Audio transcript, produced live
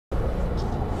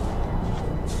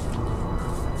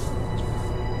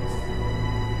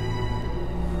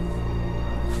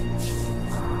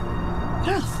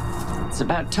It's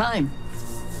about time.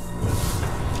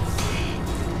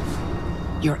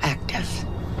 You're active.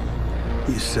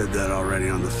 You said that already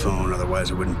on the phone, otherwise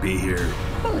I wouldn't be here.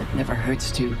 Well, it never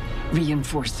hurts to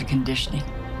reinforce the conditioning.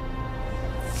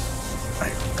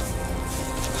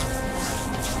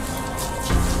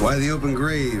 Why the open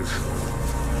grave?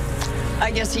 I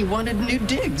guess he wanted new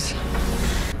digs.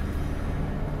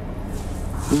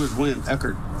 Who was William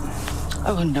Eckert?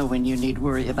 Oh, no one you need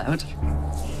worry about.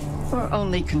 Our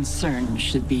only concern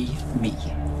should be me.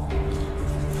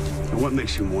 And what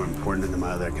makes you more important than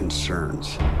my other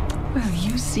concerns? Well,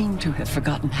 you seem to have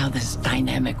forgotten how this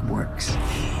dynamic works.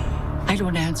 I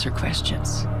don't answer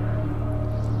questions.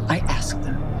 I ask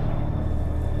them.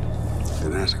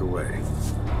 Then ask away.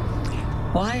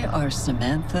 Why are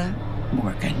Samantha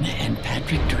Morgan and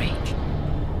Patrick Drake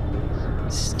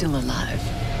still alive?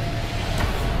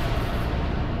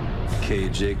 Okay,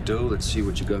 Jake Doe, let's see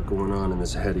what you got going on in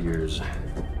this head of yours.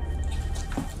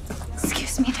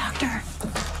 Excuse me, doctor.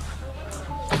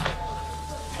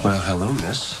 Well, hello,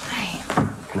 miss. Hi.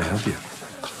 Can I help you?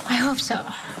 I hope so.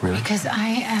 Really? Because I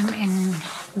am in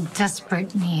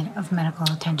desperate need of medical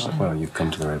attention. Well, you've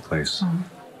come to the right place.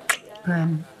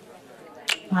 Good.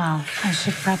 Wow, I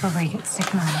should probably get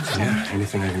sick now. Yeah,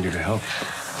 anything I can do to help.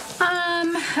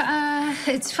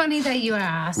 It's funny that you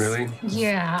asked. Really?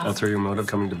 Yeah. Ulterior motive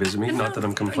coming to visit me? Not that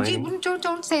I'm complaining.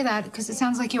 Don't say that, because it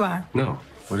sounds like you are. No.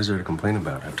 What is there to complain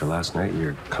about? After last night,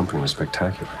 your company was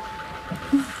spectacular.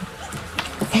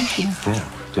 Thank you. Yeah,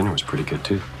 dinner was pretty good,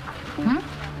 too.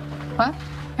 What?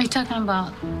 Are you talking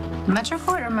about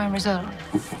Metroport or my risotto?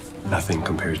 Nothing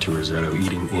compares to risotto.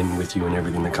 Eating in with you and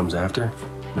everything that comes after?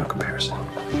 No comparison.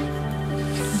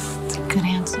 That's a good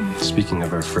answer. Speaking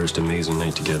of our first amazing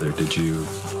night together, did you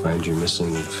find your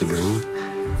missing figurine?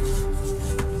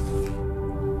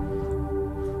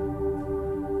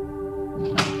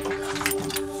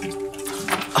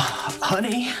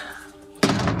 Honey,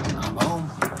 I'm home.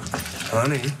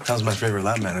 Honey, how's my favorite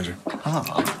lab manager? Oh.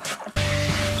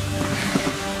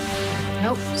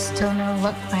 Nope, still no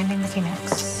luck finding the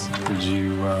Phoenix. Did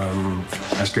you,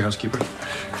 ask your housekeeper?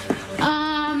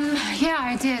 Yeah,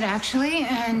 I did actually,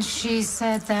 and she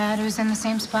said that it was in the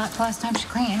same spot the last time she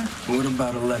cleaned. What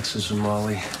about Alexis and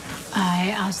Molly?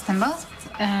 I asked them both,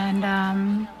 and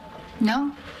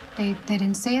no, they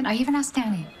didn't see it. I even asked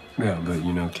Danny. Yeah, but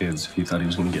you know kids, if he thought he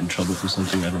was gonna get in trouble for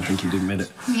something, I don't think he'd admit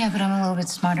it. Yeah, but I'm a little bit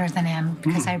smarter than him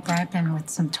because I bribed him with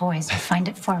some toys to find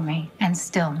it for me, and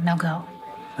still no go.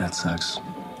 That sucks.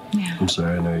 Yeah. I'm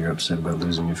sorry, I know you're upset about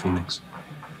losing your Phoenix.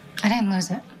 I didn't lose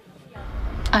it.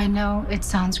 I know it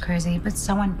sounds crazy, but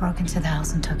someone broke into the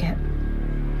house and took it.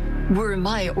 Were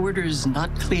my orders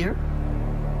not clear?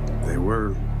 They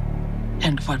were.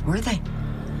 And what were they?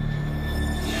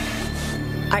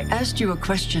 I asked you a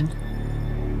question.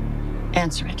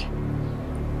 Answer it.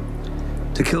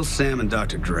 To kill Sam and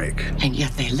Dr. Drake. And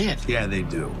yet they live. Yeah, they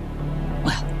do.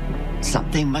 Well,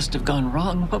 something must have gone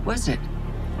wrong. What was it?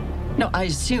 No, I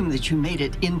assume that you made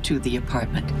it into the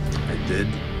apartment. I did.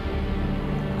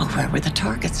 Oh, where were the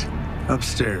targets?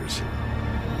 Upstairs.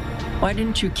 Why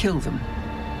didn't you kill them?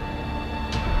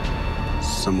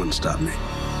 Someone stopped me.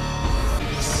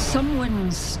 Someone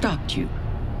stopped you.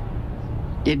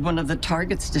 Did one of the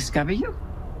targets discover you?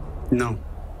 No.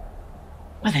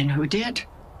 Well, then who did?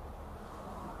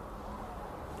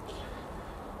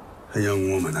 A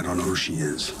young woman. I don't know who she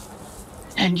is.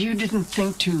 And you didn't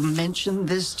think to mention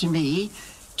this to me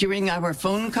during our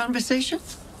phone conversation?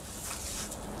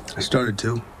 I started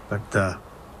to, but,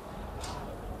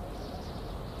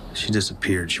 she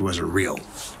disappeared. She wasn't real.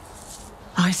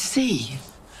 I see.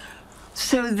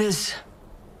 So this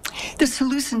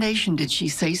hallucination, did she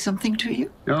say something to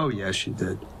you? Oh, yeah, she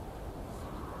did.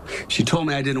 She told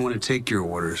me I didn't want to take your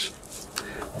orders,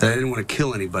 that I didn't want to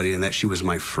kill anybody, and that she was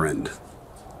my friend.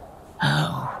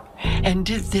 Oh, and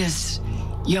did this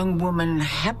young woman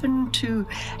happen to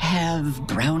have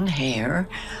brown hair,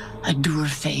 a dour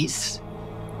face?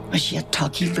 Was she a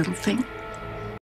talky little thing?